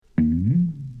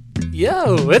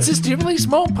Yo, it's a stupidly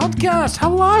small podcast.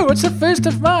 Hello, it's the 1st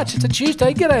of March. It's a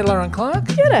Tuesday. G'day, Lauren Clark.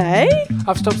 G'day.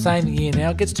 I've stopped saying the year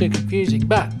now. It gets too confusing.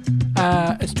 But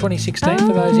it's 2016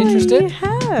 for those interested. You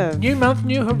have. New month,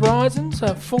 new horizons,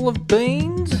 full of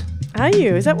beans. Are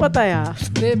you? Is that what they are?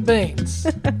 They're beans.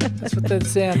 That's what that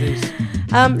sound is.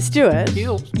 Stuart,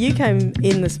 Hills. you came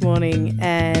in this morning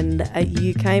and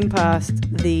you came past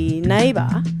the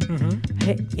neighbour,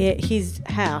 his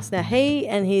house. Now, he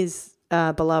and his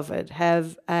beloved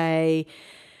have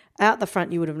out the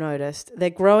front, you would have noticed, they're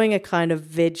growing a kind of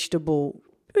vegetable,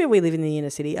 we live in the inner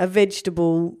city, a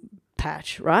vegetable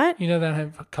patch, right? You know they don't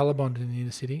have colour bonded in the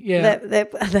inner city. Yeah.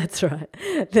 That's right.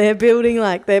 They're building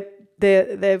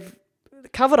they've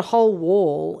covered a whole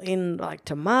wall in like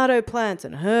tomato plants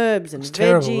and herbs and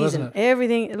veggies and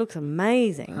everything. It looks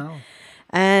amazing. Oh.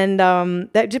 And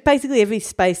that just basically every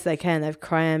space they can, they've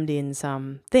crammed in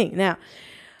something. Now,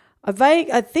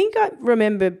 I think I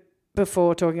remember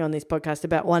before talking on this podcast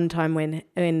about one time when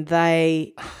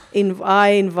I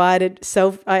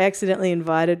accidentally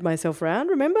invited myself around,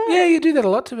 remember? Yeah, you do that a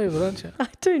lot to people, don't you? I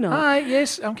do not. Hi,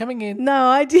 yes, I'm coming in. No,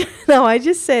 I did. No, I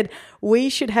just said we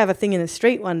should have a thing in the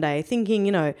street one day, thinking,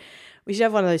 we should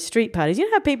have one of those street parties. You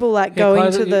know how people go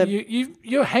into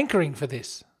You're hankering for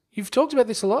this. You've talked about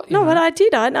this a lot. But I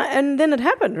did. And then it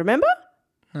happened, remember?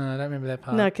 No, I don't remember that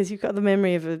part. No, because you've got the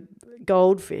memory of a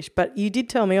goldfish. But you did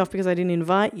tell me off because I didn't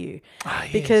invite you. Oh,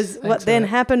 yes. Because what then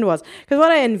happened was, because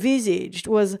what I envisaged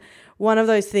was one of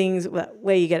those things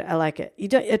where you get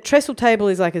a trestle table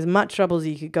is like as much trouble as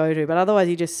you could go to, but otherwise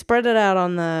you just spread it out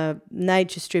on the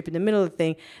nature strip in the middle of the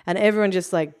thing, and everyone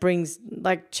just brings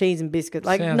cheese and biscuits.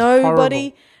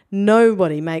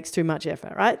 Nobody makes too much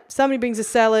effort, right? Somebody brings a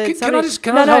salad.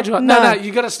 Can I hold you up? No,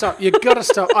 you got to stop. You got to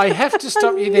stop. I have to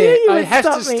stop you there. I have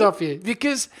to stop you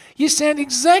because you sound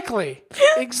exactly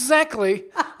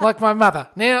like my mother.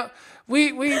 Now,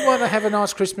 we want to have a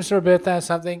nice Christmas or a birthday or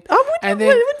something. I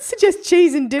wouldn't suggest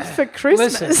cheese and dip for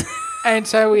Christmas. Listen, and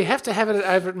so we have to have it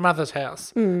over at Mother's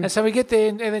house. Mm. And so we get there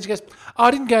and then she goes,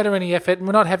 I didn't go to any effort and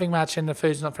we're not having much and the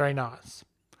food's not very nice.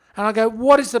 And I go,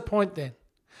 what is the point then?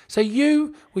 So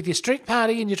you, with your street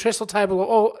party and your trestle table,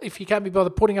 or if you can't be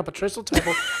bothered putting up a trestle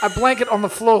table, a blanket on the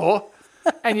floor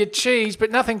and your cheese,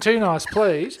 but nothing too nice,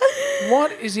 please.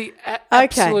 What is the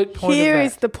absolute point of that? Here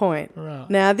is the point. Right.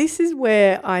 Now, this is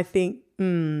where I think,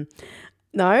 no,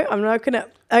 I'm not going to.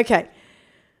 Okay.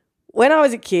 When I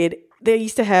was a kid, they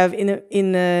used to have,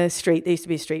 in the street, there used to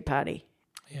be a street party.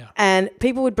 Yeah. And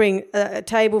people would bring a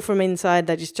table from inside,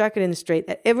 they'd just chuck it in the street,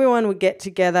 that everyone would get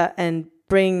together and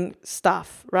bring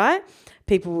stuff, right? Some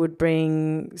people would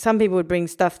bring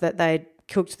stuff that they'd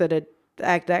cooked that had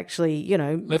actually,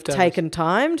 taken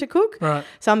time to cook. Right.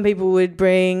 Some people would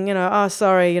bring,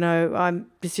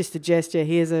 it's just a gesture,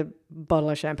 here's a bottle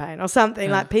of champagne or something.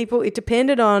 Yeah. Like people, it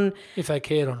depended on... If they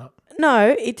cared or not.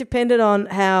 No, it depended on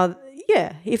how...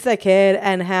 Yeah, if they cared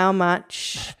and how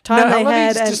much time they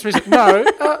had. Actually,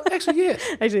 yes.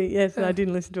 Actually, yes, I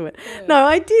didn't listen to it. Yeah. No,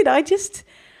 I did.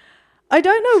 I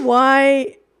don't know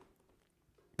why.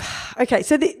 Okay,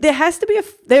 so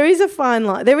there is a fine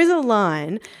line. There is a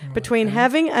line between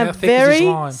having a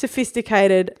very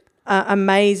sophisticated,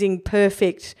 amazing,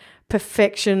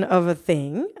 perfection of a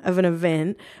thing, of an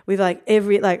event, with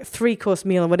every 3-course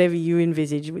meal or whatever you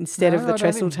envisage instead of the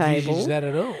trestle table. I don't envisage that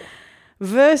at all.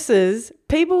 Versus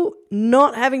people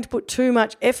not having to put too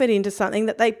much effort into something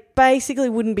that they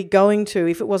basically wouldn't be going to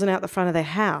if it wasn't out the front of their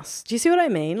house. Do you see what I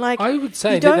mean? I would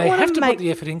say that they have to put the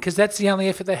effort in because that's the only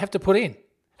effort they have to put in.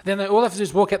 And then they all have to do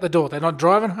is walk out the door. They're not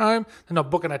driving home. They're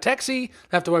not booking a taxi.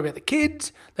 They have to worry about the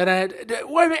kids. They don't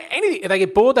worry about anything. If they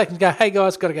get bored, they can go, hey,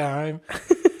 guys, got to go home.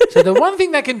 So the one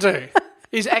thing they can do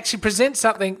is actually present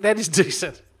something that is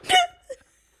decent.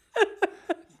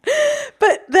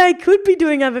 But they could be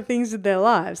doing other things with their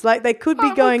lives. They could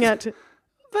be going out to...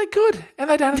 They could, and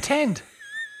they don't attend.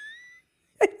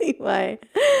 Anyway,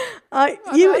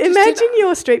 imagine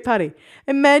your street party.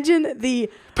 Imagine the...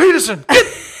 Peterson,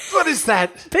 what is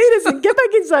that? Peterson, get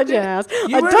back inside your house.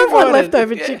 I don't want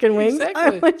leftover chicken wings. Exactly. I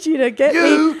want you to get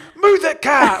me... Move that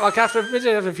car. After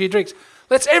a few drinks.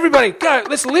 Let's everybody go.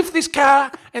 Let's lift this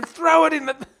car and throw it in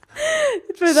the...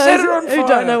 For those who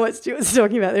don't know what Stuart's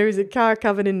talking about, there is a car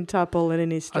covered in tarpaulin in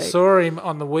his street. I saw him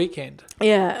on the weekend.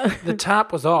 Yeah. The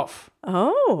tarp was off.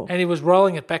 Oh. And he was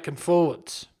rolling it back and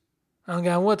forwards. I'm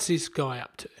going, what's this guy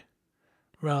up to?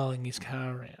 Rolling his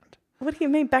car around. What do you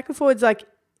mean back and forwards?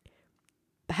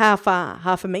 How far?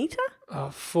 Half a metre?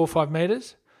 4 or 5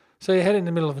 metres. So you had in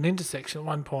the middle of an intersection at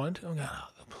one point. I'm going,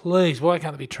 please, why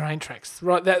can't there be train tracks?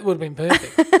 Right, that would have been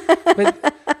perfect.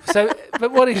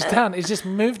 But what he's done is just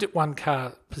moved it one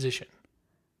car position.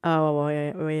 Oh, well,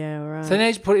 yeah, right. So now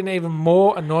he's put in an even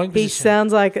more annoying position. He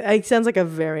sounds like a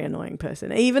very annoying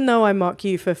person. Even though I mock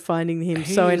you for finding him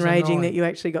so enraging that you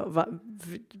actually got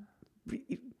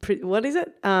what is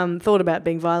it? Thought about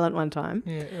being violent one time.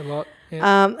 Yeah, a lot.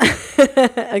 Yeah.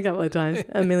 A couple of times,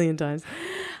 a million times.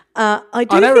 I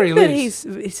do think that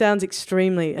he sounds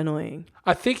extremely annoying.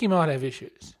 I think he might have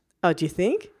issues. Oh, do you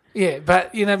think? Yeah,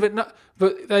 but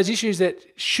but those issues that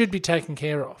should be taken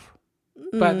care of,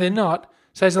 but they're not.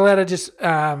 So he's allowed to just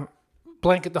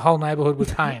blanket the whole neighbourhood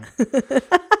with pain.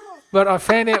 But I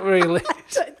found out where he lives.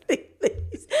 I don't think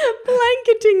he's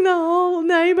blanketing the whole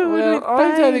neighbourhood with pain.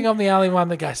 I don't think I'm the only one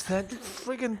that goes, that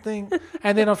frigging thing.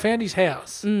 And then I found his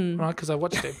house, right, because I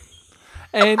watched him.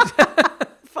 And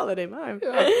followed him home.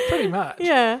 Pretty much.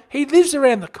 Yeah. He lives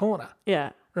around the corner.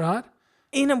 Yeah. Right?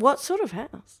 In what sort of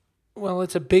house? Well,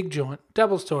 it's a big joint,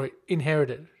 double story,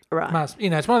 inherited. Right.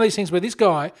 It's one of these things where this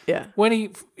guy, when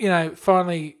he,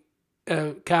 finally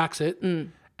carks it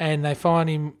and they find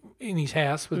him in his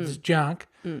house with his junk,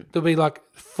 there'll be like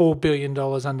 $4 billion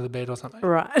under the bed or something.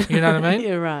 Right. You know what I mean?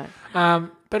 Yeah, right.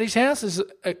 But his house is,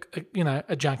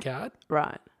 a junkyard.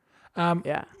 Right.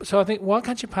 So I think, why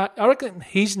can't you park? I reckon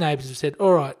his neighbours have said,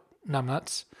 all right,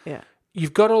 numbnuts. Yeah.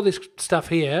 You've got all this stuff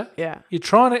here. Yeah. He's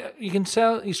trying to keep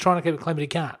it clean, but he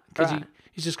can't because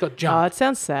he's just got junk. Oh, it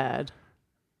sounds sad.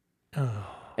 Oh.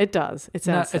 It does. It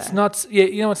sounds sad. It's not. Yeah,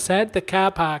 you know what's sad? The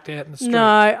car parked out in the street. No,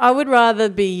 I would rather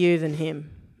be you than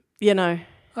him. You know.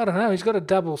 I don't know. He's got a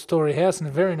double-story house in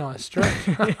a very nice street.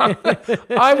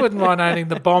 I wouldn't mind owning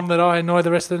the bomb that I annoy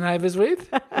the rest of the neighbours with.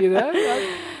 You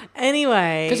know.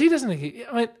 Anyway, because he doesn't think.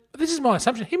 This is my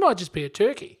assumption. He might just be a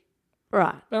turkey.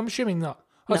 Right. But I'm assuming not.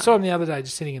 I saw him the other day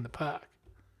just sitting in the park.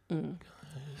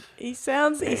 He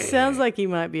sounds like he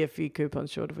might be a few coupons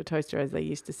short of a toaster, as they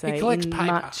used to say. He collects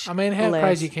paper. How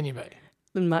crazy can you be?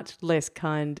 In much less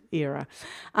kind era.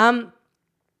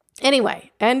 Anyway,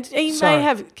 and he may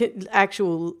have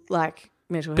actual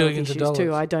mental health issues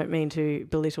too. I don't mean to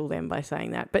belittle them by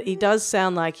saying that, but he does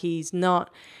sound like he's not.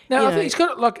 No, I think he's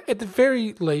got at the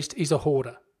very least, he's a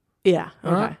hoarder. Yeah.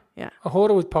 Okay. Right? Yeah. A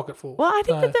hoarder with pocketful. Well, I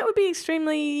think that would be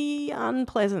extremely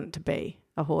unpleasant to be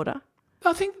a hoarder.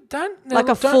 I think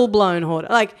full blown hoarder.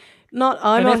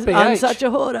 I'm such a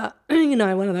hoarder.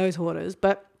 One of those hoarders,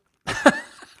 but.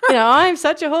 I'm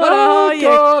such a hoarder. Oh,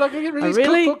 God, I can get rid of these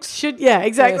cookbooks. Should, yeah,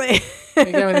 exactly. Yeah.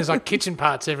 You go in, there's kitchen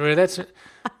parts everywhere.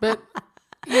 But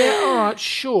yeah, all right,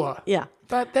 sure. Yeah.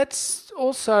 But that's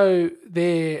also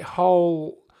their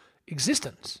whole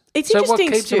existence. It's interesting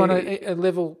what keeps them on a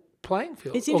level playing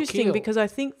field? It's interesting because I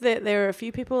think that there are a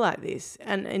few people like this,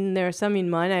 and there are some in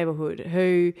my neighbourhood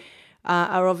who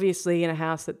are obviously in a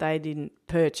house that they didn't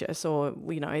purchase or,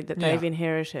 that they've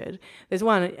inherited. There's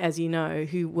one, as you know,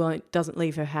 who doesn't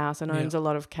leave her house and owns a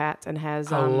lot of cats and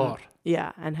has... a lot.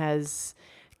 Yeah, and has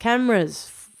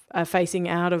cameras facing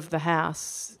out of the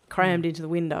house, crammed into the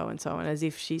window and so on, as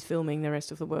if she's filming the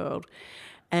rest of the world.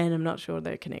 And I'm not sure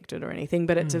they're connected or anything,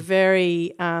 but it's a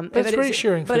very... That's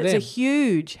reassuring for them. But it's a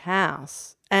huge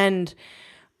house and...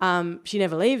 she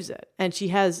never leaves it. And she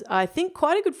has, I think,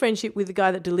 quite a good friendship with the guy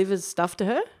that delivers stuff to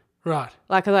her. Right.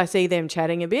 Because I see them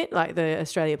chatting a bit, like the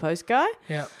Australia Post guy.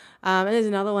 Yeah. And there's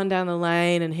another one down the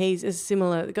lane and he's a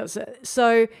similar.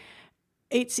 So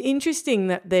it's interesting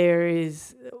that there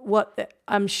is what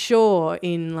I'm sure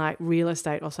in real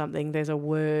estate or something, there's a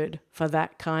word for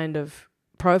that kind of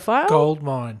profile. Gold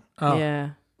mine. Oh.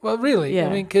 Yeah. Well, really? Yeah.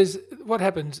 Because what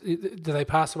happens? Do they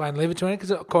pass away and leave it to anyone?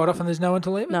 Because quite often there's no one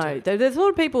to leave it to. No, there's a lot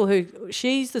of people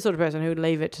she's the sort of person who would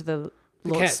leave it to the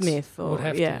Lord cats Smith. would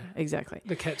have to. Exactly.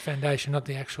 The Cats Foundation, not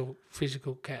the actual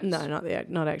physical cats. No,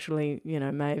 not actually,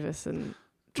 Mavis and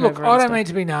Trevor. Look, I don't mean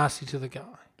to be nasty to the guy.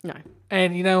 No.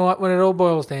 And you know what? When it all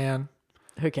boils down...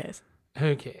 Who cares?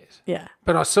 Who cares? Yeah.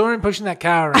 But I saw him pushing that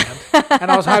car around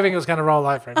and I was hoping it was going to roll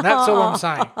over him. That's all I'm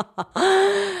saying.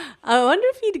 I wonder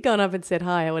if he'd gone up and said,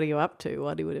 hi, what are you up to?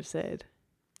 What he would have said.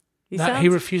 He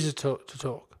refuses to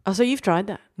talk. Oh, so you've tried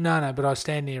that? No, but I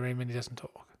stand near him and he doesn't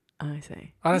talk. Oh, I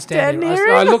see. I don't stand near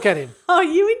him. I look at him. Oh,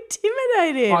 you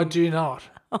intimidate him. I do not.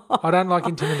 I don't like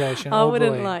intimidation. I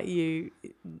wouldn't like you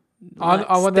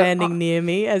standing near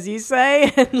me, as you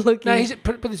say, and looking. No,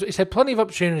 he's had plenty of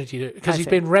opportunity to, because he's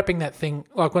been wrapping that thing,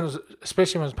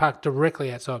 especially when it was parked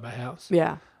directly outside my house.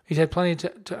 Yeah. He's had plenty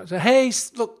to say, hey,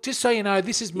 look, just so you know,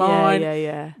 this is mine.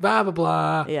 Yeah. Blah, blah,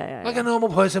 blah. Yeah. A normal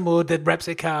person would that wraps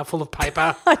their car full of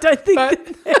paper. I don't think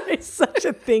that there is such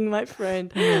a thing, my friend.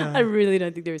 Yeah. I really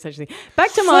don't think there is such a thing.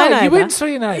 Back to my neighbour. You went and saw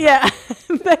your neighbour. Yeah.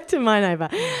 Back to my neighbour.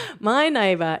 My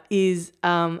neighbour is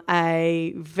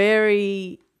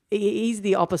he's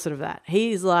the opposite of that.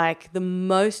 He is like the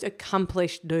most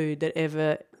accomplished dude that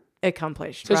ever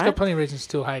accomplished, So he's right? got plenty of reasons to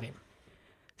still hate him.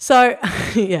 So,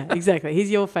 yeah, exactly. He's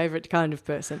your favourite kind of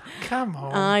person. Come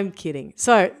on. I'm kidding.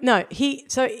 So, no,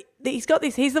 he's got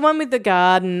this. He's the one with the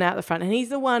garden out the front, and he's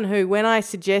the one who, when I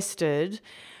suggested,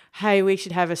 hey, we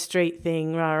should have a street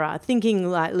thing, thinking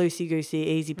like loosey-goosey,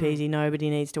 easy peasy, nobody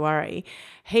needs to worry,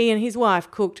 he and his wife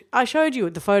cooked. I showed you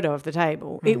the photo of the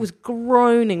table. It was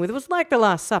groaning with, it was like the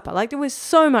Last Supper. Like there was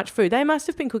so much food. They must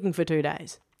have been cooking for 2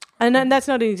 days. And that's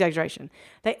not an exaggeration.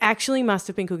 They actually must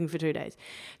have been cooking for 2 days.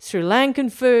 Sri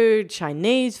Lankan food,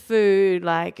 Chinese food,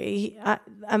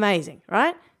 amazing,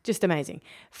 right? Just amazing.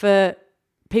 For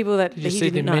people that Did you he see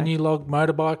the didn't know. menu log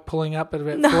motorbike pulling up at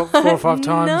about four or five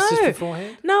times just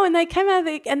beforehand? No, and they came out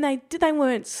and they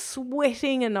weren't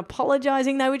sweating and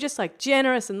apologising. They were just like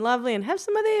generous and lovely and have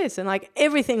some of this, and like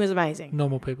everything was amazing.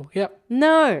 Normal people. Yep.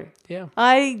 No. Yeah.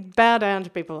 I bow down to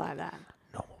people like that.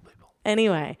 Normal people.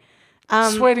 Anyway.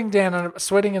 Sweating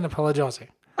and apologising.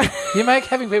 You make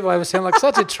having people over sound like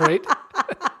such a treat. It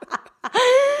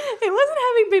wasn't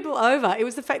having people over. It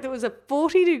was the fact that it was a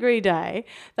 40-degree day.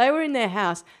 They were in their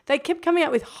house. They kept coming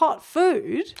out with hot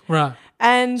food. Right.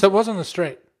 And so it was on the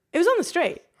street. It was on the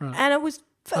street. Right. And it was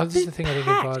this is the thing I didn't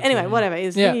packed. invite Anyway, you, whatever. It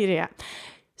was yeah.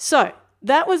 So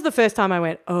that was the first time I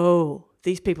went, oh,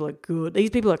 these people are good.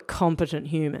 These people are competent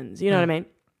humans. You know what I mean?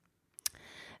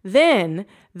 Then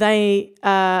they...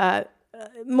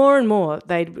 more and more,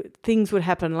 things would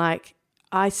happen. Like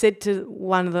I said to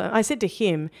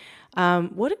him,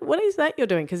 "What is that you're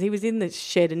doing?" Because he was in the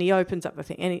shed and he opens up the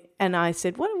thing, and I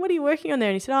said, "What are you working on there?"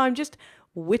 And he said, "Oh, I'm just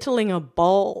whittling a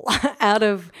bowl out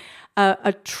of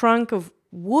a trunk of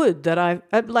wood that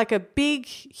like a big,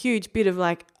 huge bit of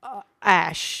like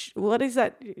ash. What is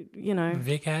that? You know,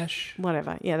 Vic ash,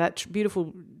 whatever. Yeah, that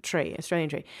beautiful tree,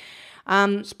 Australian tree."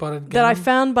 Spotted gum, that I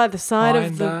found by the side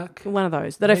of one of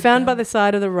those that I found by the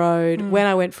side of the road when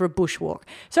I went for a bushwalk.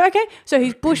 So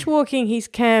he's bushwalking, he's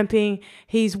camping,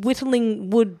 he's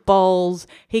whittling wood bowls,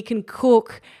 he can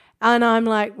cook, and I'm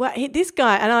like, well, this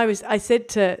guy. And I said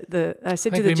to the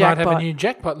we jackpot, might have a new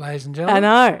jackpot, ladies and I gentlemen.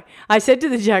 know. I said to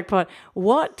the jackpot,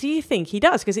 what do you think he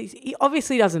does? Because he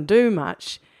obviously doesn't do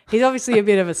much. He's obviously a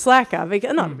bit of a slacker,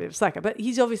 not a bit of a slacker, but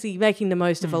he's obviously making the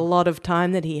most of a lot of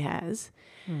time that he has.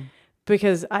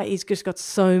 Because he's just got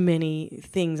so many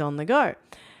things on the go.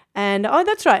 And,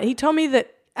 that's right, he told me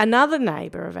that another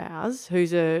neighbour of ours,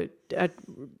 who's a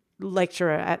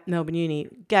lecturer at Melbourne Uni,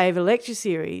 gave a lecture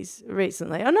series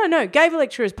recently. Gave a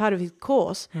lecture as part of his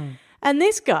course. And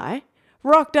this guy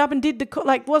rocked up and did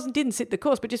didn't sit the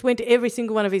course, but just went to every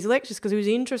single one of his lectures because he was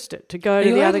interested to go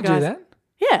to the other guys. Do that?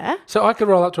 Yeah. So I could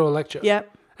roll up to a lecture.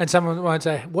 Yep. And someone might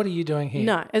say, "What are you doing here?"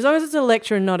 No, as long as it's a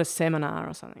lecture and not a seminar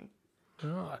or something.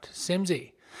 Right,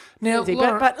 Semsy. Now,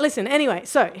 Laura, but listen, anyway,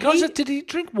 so did he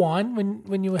drink wine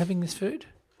when you were having this food?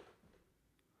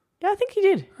 Yeah, I think he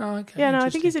did. Oh, okay. Yeah, no,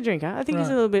 I think he's a drinker. I think he's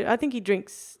a little bit. I think he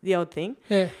drinks the odd thing.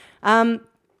 Yeah.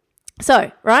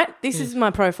 So, right, this is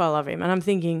my profile of him, and I'm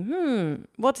thinking,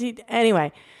 what's he?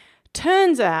 Anyway,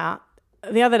 turns out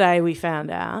the other day we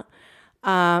found out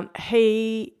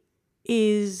he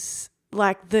is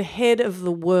like the head of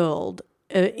the world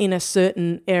in a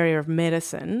certain area of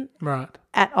medicine, right,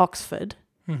 at Oxford,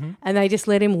 and they just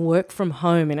let him work from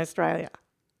home in Australia.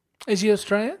 Is he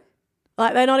Australian?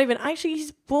 Like they're not even actually.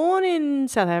 He's born in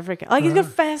South Africa. Like he's got a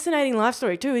fascinating life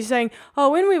story too. He's saying,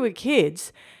 when we were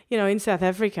kids, in South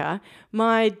Africa,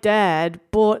 my dad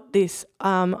bought this. He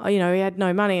had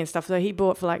no money and stuff, so he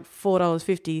bought for like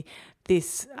 $4.50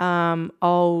 this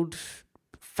old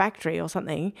factory or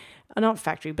something. Not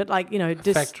factory, but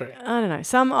factory. I don't know,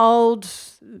 some old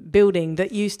building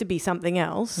that used to be something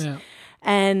else. Yeah.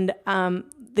 And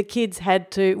the kids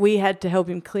we had to help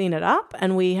him clean it up,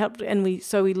 and we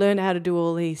learned how to do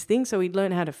all these things. So we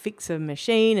learned how to fix a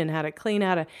machine and how to clean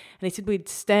out and he said we'd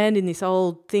stand in this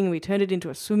old thing, we turned it into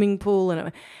a swimming pool,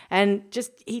 and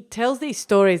he tells these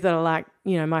stories that are like,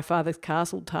 my father's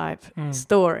castle type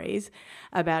stories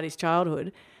about his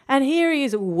childhood. And here he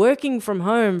is working from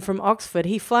home from Oxford.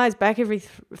 He flies back every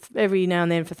now and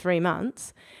then for 3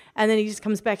 months, and then he just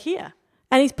comes back here.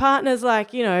 And his partner's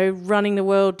running the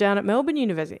world down at Melbourne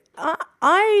University.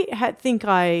 I think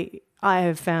I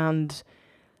have found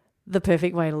the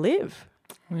perfect way to live.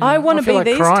 Yeah, I want to be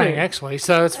these crying, two. Actually,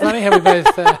 so it's funny how we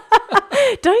both.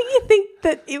 Don't you think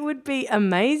that it would be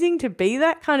amazing to be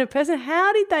that kind of person?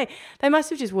 How did they? They must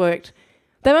have just worked.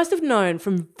 They must have known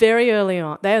from very early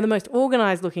on. They are the most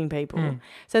organised looking people.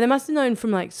 So they must have known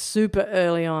from super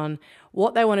early on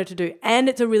what they wanted to do. And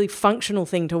it's a really functional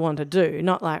thing to want to do,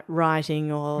 not like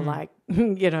writing or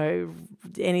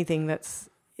anything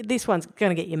that's, this one's going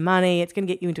to get you money. It's going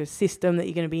to get you into a system that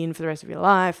you're going to be in for the rest of your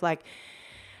life.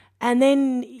 And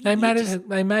then they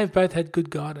may have both had good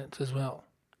guidance as well.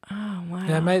 Oh, wow.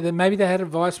 You know, maybe they had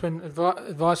advice when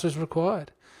advice was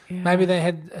required. Yeah. Maybe they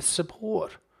had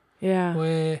support. Yeah.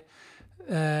 Where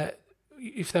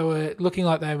if they were looking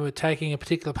like they were taking a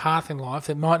particular path in life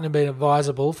that mightn't have been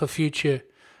advisable for future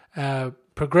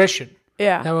progression,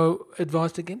 Yeah. they were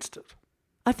advised against it.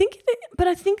 I think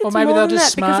it's or maybe more they're than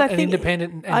just that because smart I and think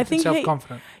independent and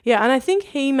self-confident. Yeah, and I think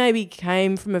he maybe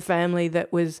came from a family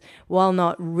that was, while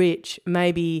not rich,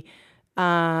 maybe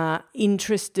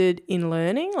interested in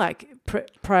learning, like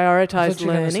prioritized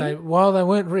learning. Say, while they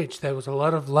weren't rich, there was a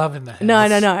lot of love in the house. No.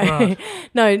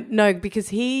 Right. no, because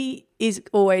he's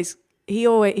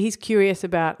curious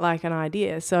about like an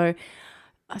idea. So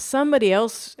somebody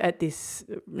else at this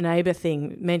neighbour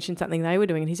thing mentioned something they were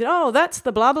doing, and he said, "Oh, that's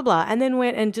the blah blah blah," and then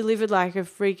went and delivered like a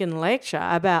freaking lecture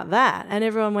about that, and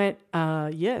everyone went,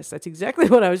 "Yes, that's exactly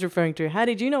what I was referring to. How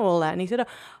did you know all that?" And he said, "Oh,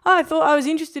 I thought I was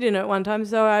interested in it one time,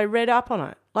 so I read up on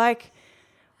it." Like,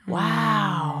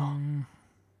 wow.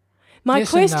 My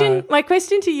Yes and no.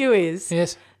 question to you is,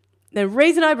 Yes. the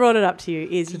reason I brought it up to you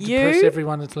is To depress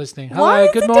everyone that's listening. Why Hello,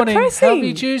 is good it morning. depressing?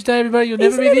 Happy Tuesday, everybody. You'll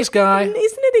never be this guy. Isn't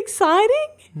it exciting?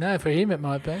 No, for him it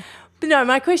might be. But no,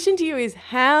 my question to you is,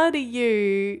 how do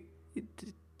you,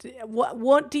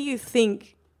 what do you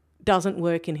think doesn't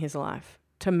work in his life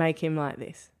to make him like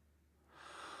this?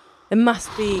 It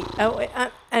must be,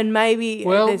 and maybe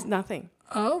there's nothing.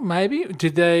 Oh, maybe.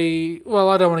 Did they, well,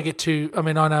 I don't want to get too, I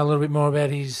mean, I know a little bit more about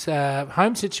his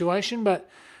home situation, but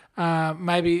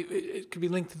maybe it could be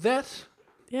linked to that.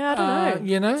 Yeah, I don't know.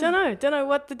 You know? Don't know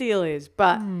what the deal is,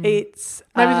 but it's...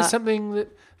 Maybe there's something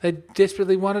that they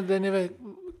desperately wanted they never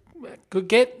could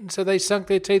get, and so they sunk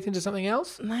their teeth into something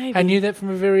else. Maybe. And knew that from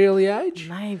a very early age.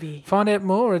 Maybe. Find out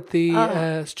more at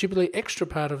the stupidly extra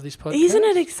part of this podcast. Isn't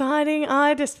it exciting?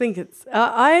 I just think it's...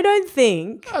 I don't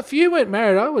think... If you weren't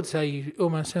married, I would say you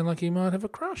almost sound like you might have a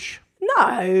crush. No.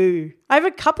 I have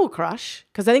a couple crush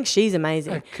because I think she's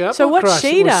amazing. A couple so what crush.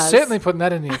 she We're does... certainly putting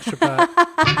that in the extra part.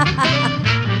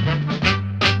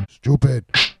 Stupid.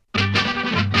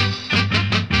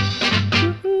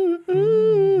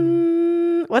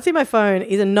 What's in my phone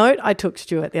is a note I took,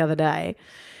 Stuart, the other day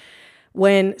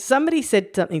when somebody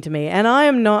said something to me, and I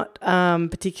am not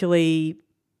particularly,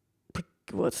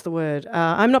 what's the word?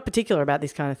 I'm not particular about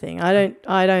this kind of thing. I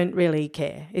don't really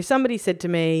care. If somebody said to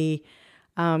me,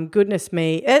 goodness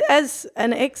me, as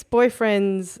an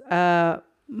ex-boyfriend's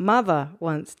mother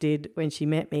once did when she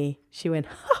met me, she went,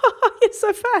 "Oh, you're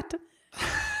so fat."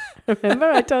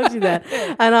 Remember, I told you that.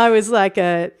 And I was like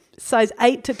a size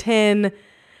 8 to 10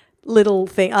 little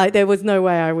thing. There was no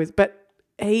way I was, but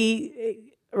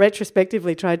he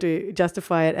retrospectively tried to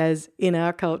justify it as, in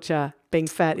our culture, being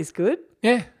fat is good.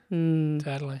 Yeah,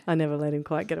 totally. I never let him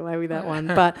quite get away with that one.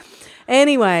 But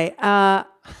anyway, but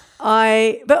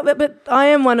I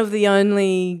am one of the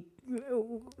only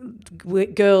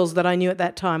girls that I knew at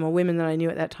that time, or women that I knew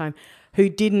at that time, who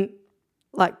didn't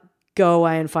like go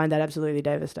away and find that absolutely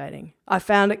devastating. I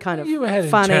found it kind of you had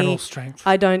funny. Internal strength.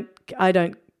 I don't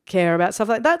care about stuff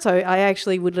like that. So I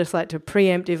actually would just like to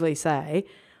preemptively say,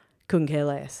 couldn't care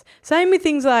less. Same with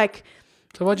things like...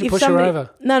 So why'd you push her over?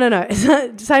 No.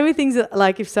 Same with things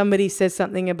like if somebody says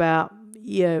something about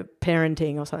your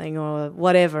parenting or something or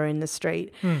whatever in the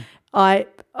street, I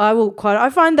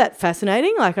find that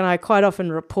fascinating. Like, and I quite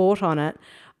often report on it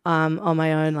on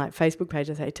my own like Facebook page.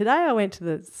 I say, today I went to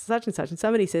the such and such and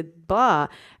somebody said blah,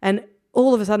 and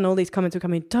all of a sudden all these comments will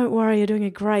come in, don't worry, you're doing a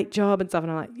great job and stuff.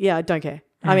 And I'm like, yeah, I don't care.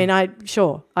 I mean, I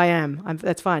am.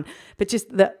 That's fine. But just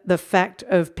the fact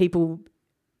of people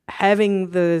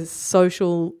having the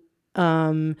social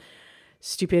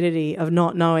stupidity of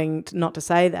not knowing not to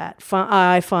say that,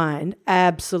 I find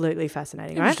absolutely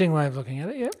fascinating. Interesting right? way of looking at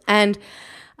it, yeah. And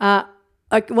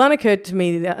one happened to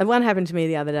me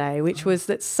the other day, which was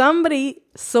that somebody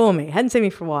saw me, hadn't seen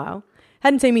me for a while,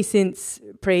 hadn't seen me since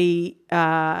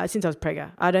I was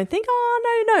pregnant. I don't think.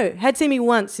 No, had seen me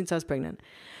once since I was pregnant.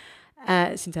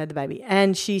 Since I had the baby.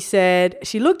 And she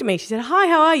looked at me, she said, "Hi,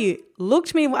 how are you?"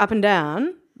 Looked me up and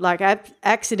down, like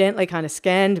accidentally kind of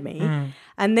scanned me,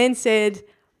 and then said,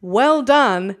 "Well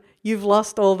done, you've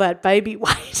lost all that baby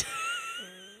weight."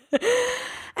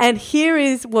 And here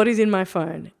is what is in my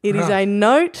phone. It is a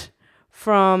note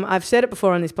from, I've said it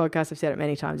before on this podcast, I've said it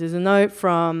many times, there's a note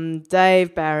from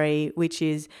Dave Barry, which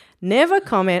is, never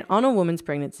comment on a woman's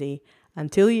pregnancy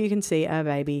until you can see a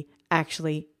baby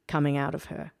actually coming out of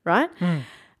her, right?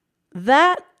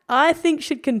 That I think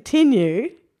should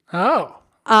continue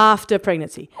after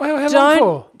pregnancy. Well, how long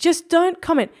for? Just don't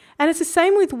comment. And it's the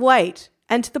same with weight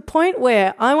And to the point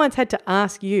where I once had to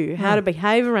ask you how to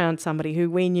behave around somebody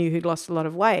who we knew who'd lost a lot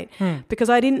of weight because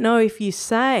I didn't know if you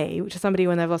say to somebody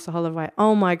when they've lost a whole lot of weight,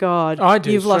 oh, my God,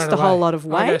 you've lost a whole lot of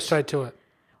weight. I go straight to it.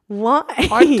 Why?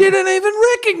 I didn't even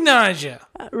recognise you.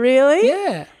 Really?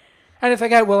 Yeah. And if they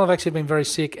go, well, I've actually been very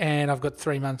sick and I've got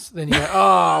 3 months, then you go,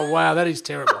 oh, wow, that is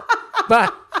terrible.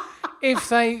 But if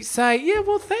they say, yeah,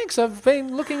 well, thanks, I've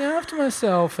been looking after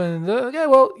myself, and okay,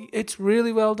 well, it's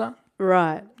really well done.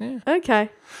 Right. Yeah. Okay.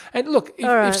 And look,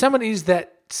 if someone is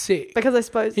that sick, because I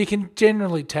suppose you can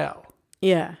generally tell.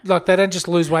 Yeah. Like they don't just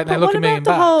lose weight and they look $1 million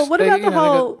bucks. What about the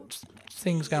whole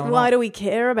things going on? Why do we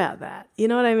care about that? You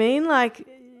know what I mean? Like,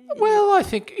 well, I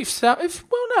think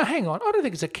no, hang on. I don't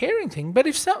think it's a caring thing. But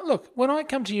look, when I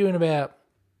come to you in about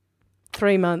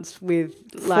 3 months with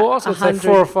like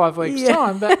 4 or 5 weeks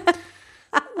time, but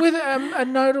with a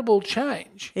notable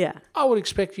change, I would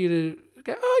expect you to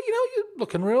go, oh, you're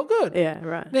looking real good. Yeah,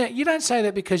 right. Now, you don't say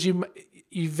that because you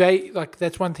value, like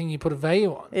that's one thing you put a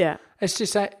value on. Yeah. It's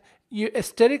just that you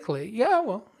aesthetically,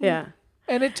 well. Yeah.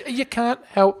 And you can't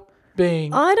help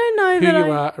being I don't know who that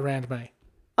you are around me.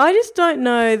 I just don't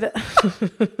know that.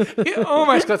 You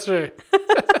almost got through.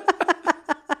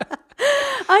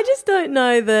 I just don't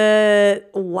know that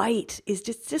weight is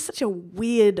just such a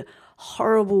weird,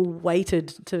 horrible,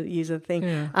 weighted, to use a thing,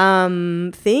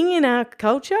 thing in our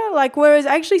culture. Like, whereas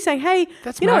actually saying, hey,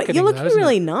 that's you're looking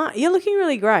really nice. You're looking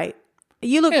really great.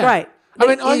 You look great. I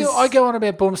mean, I go on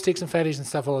about boom sticks and fatties and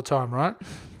stuff all the time, right?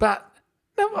 But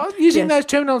I'm using those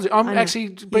terminology. I'm actually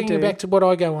bringing it back to what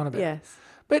I go on about. Yes.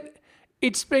 But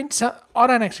it's been I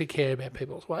don't actually care about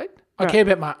people's weight. I care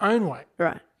about my own weight.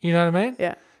 Right. You know what I mean?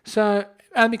 Yeah. So,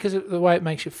 only because of the way it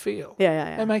makes you feel.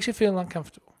 Yeah. It makes you feel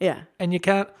uncomfortable. Yeah. And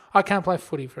I can't play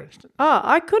footy, for instance. Oh,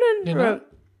 I couldn't.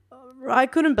 I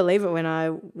couldn't believe it when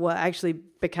I actually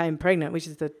became pregnant, which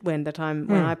is when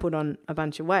I put on a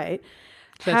bunch of weight.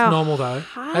 That's normal though.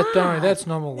 That's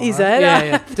normal. Is it?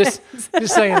 that? Yeah. Just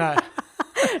so you know.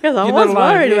 Because I was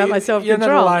worried about my self-control. You're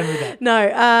not alone with that.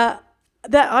 No,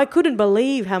 that I couldn't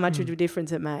believe how much of a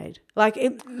difference it made. Like,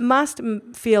 it must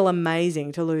feel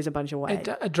amazing to lose a bunch of weight.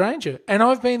 It drains you. And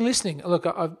I've been listening. Look,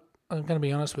 I'm going to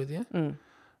be honest with you.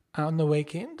 On the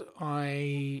weekend,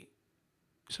 I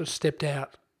sort of stepped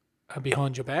out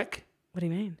behind your back. What do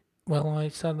you mean? Well, I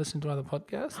started listening to other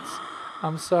podcasts.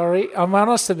 I'm sorry. I'm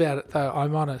honest about it, though.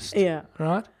 I'm honest. Yeah.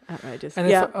 Right? Outrageous. And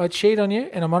if I cheat on you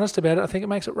and I'm honest about it, I think it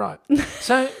makes it right.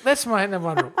 So that's my number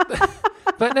one rule.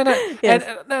 But no. Yes.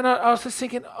 And I was just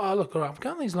thinking, oh, look, all right, I'm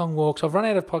going on these long walks. I've run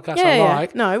out of podcasts I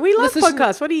like. No, we love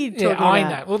podcasts. What are you talking about? I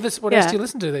know. Well, what else do you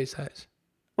listen to these days?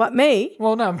 What, me?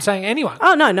 Well, no, I'm saying anyone.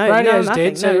 Oh, no. Radio's nothing.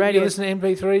 dead, so radio. you listen to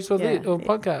MP3s or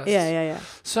podcasts. Yeah.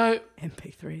 So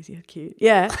MP3s, you're cute.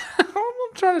 Yeah.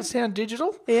 I'm trying to sound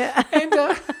digital. Yeah. And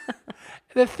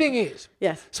the thing is,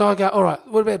 yes. So I go, all right,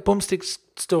 what about boomstick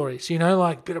stories?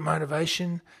 Like a bit of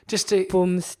motivation, just to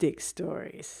boomstick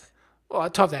stories. Well, I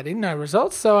typed that in, no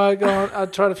results. So I go on, I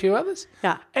tried a few others.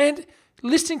 Yeah. And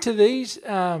listening to these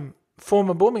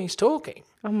former boomies talking.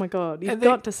 Oh my God, you've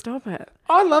got to stop it.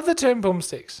 I love the term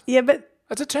boomsticks. Yeah, but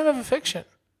it's a term of affection,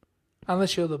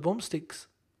 unless you're the boomsticks.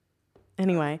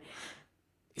 Anyway.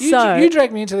 You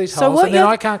drag me into these holes and then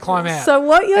I can't climb out. So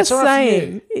what you're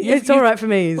saying, it's all right for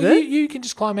me, is it? You can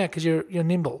just climb out because you're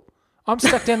nimble. I'm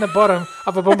stuck down the bottom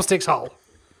of a boomstick's hole.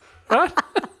 Right?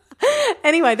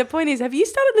 Anyway, the point is, have you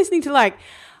started listening to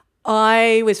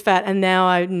I was fat and now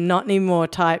I'm not anymore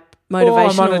type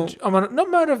motivational? I'm on not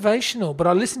motivational, but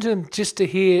I listen to them just to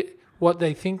hear what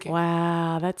they're thinking.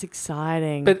 Wow, that's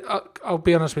exciting. But I'll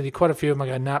be honest with you, quite a few of them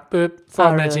I go, nah, boop,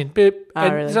 5 minutes in, boop.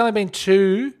 And there's only been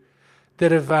 2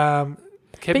 that have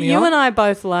kept me on. But you and I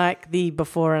both like the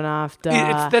before and after.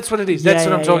 That's what it is. That's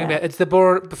what I'm talking about. It's the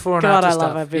before and after stuff. I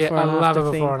love a before and after I love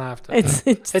a thing. before and after.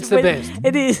 It's the best.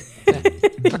 It is.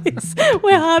 It is.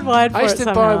 We're hardwired for it I used to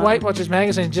somehow. buy Weight Watchers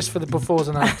magazine just for the befores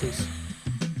and afters.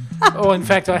 In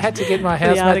fact, I had to get my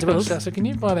housemate to book stuff. So can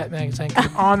you buy that magazine?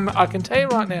 I can tell you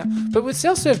right now. But with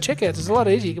self-serve checkouts, it's a lot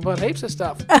easier. You can buy heaps of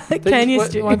stuff. Can you,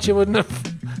 Stu? Once you wouldn't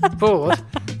have bought.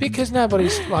 Because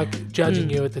nobody's judging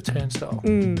you at the turnstile.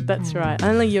 That's right.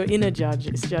 Only your inner judge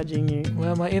is judging you.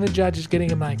 Well, my inner judge is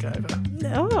getting a makeover.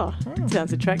 Oh,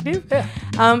 sounds attractive.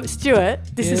 Yeah. Stuart,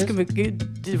 this is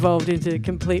devolved into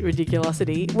complete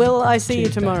ridiculosity. Will I see you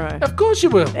tomorrow? Of course you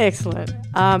will. Excellent.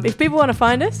 If people want to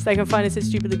find us, they can find us at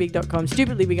stupidlybig.com,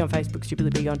 Stupidly Big on Facebook,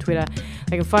 Stupidly Big on Twitter.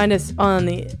 They can find us on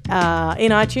the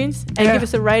in iTunes and give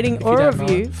us a rating or a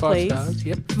review, please. 5 stars,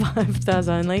 yep. 5 stars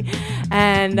only.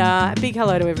 And a big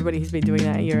hello to everybody who's been doing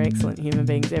that. You're excellent human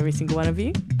beings, every single one of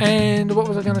you. And what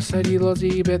was I going to say to you,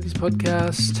 Lozzie, about this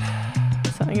podcast?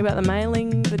 something about the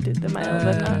mailing, the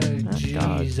mail.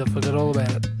 Jeez, I forgot all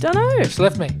about it. Don't know. It's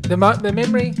left me. The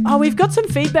memory. Oh, we've got some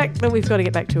feedback that we've got to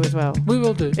get back to as well. We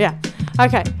will do. Yeah.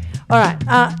 Okay. All right.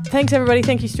 Thanks, everybody.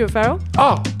 Thank you, Stuart Farrell.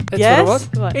 Oh, that's Yes? what it was.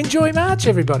 What? Enjoy March,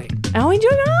 everybody. Oh, enjoy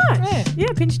March. Yeah. Yeah,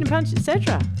 pinch and punch,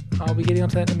 etc. I'll be getting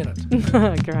onto that in a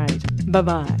minute. Great.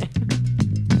 Bye-bye.